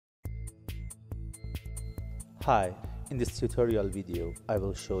Hi, in this tutorial video, I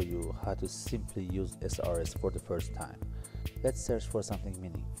will show you how to simply use SRS for the first time. Let's search for something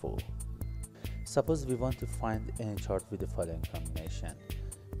meaningful. Suppose we want to find any chart with the following combination: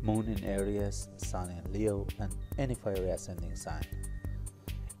 Moon in Aries, Sun in Leo, and any fiery ascending sign.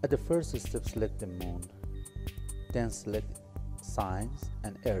 At the first step, select the Moon, then select Signs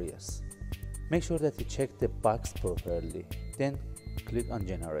and Areas. Make sure that you check the box properly, then click on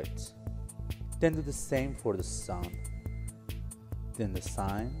Generate. Then do the same for the Sun, then the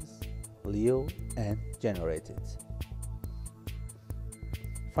Signs, Leo, and generate it.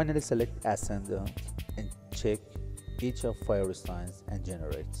 Finally, select Ascendant and check each of fiery signs and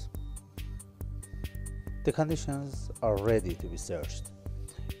generate. The conditions are ready to be searched.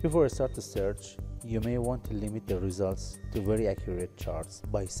 Before I start the search, you may want to limit the results to very accurate charts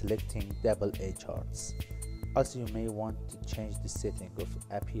by selecting AA charts. Also, you may want to change the setting of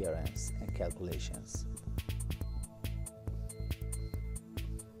appearance and calculations.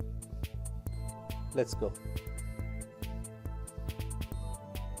 Let's go.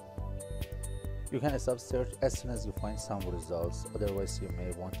 You can stop search as soon as you find some results, otherwise you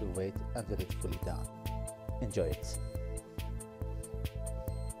may want to wait until it's fully done. Enjoy it.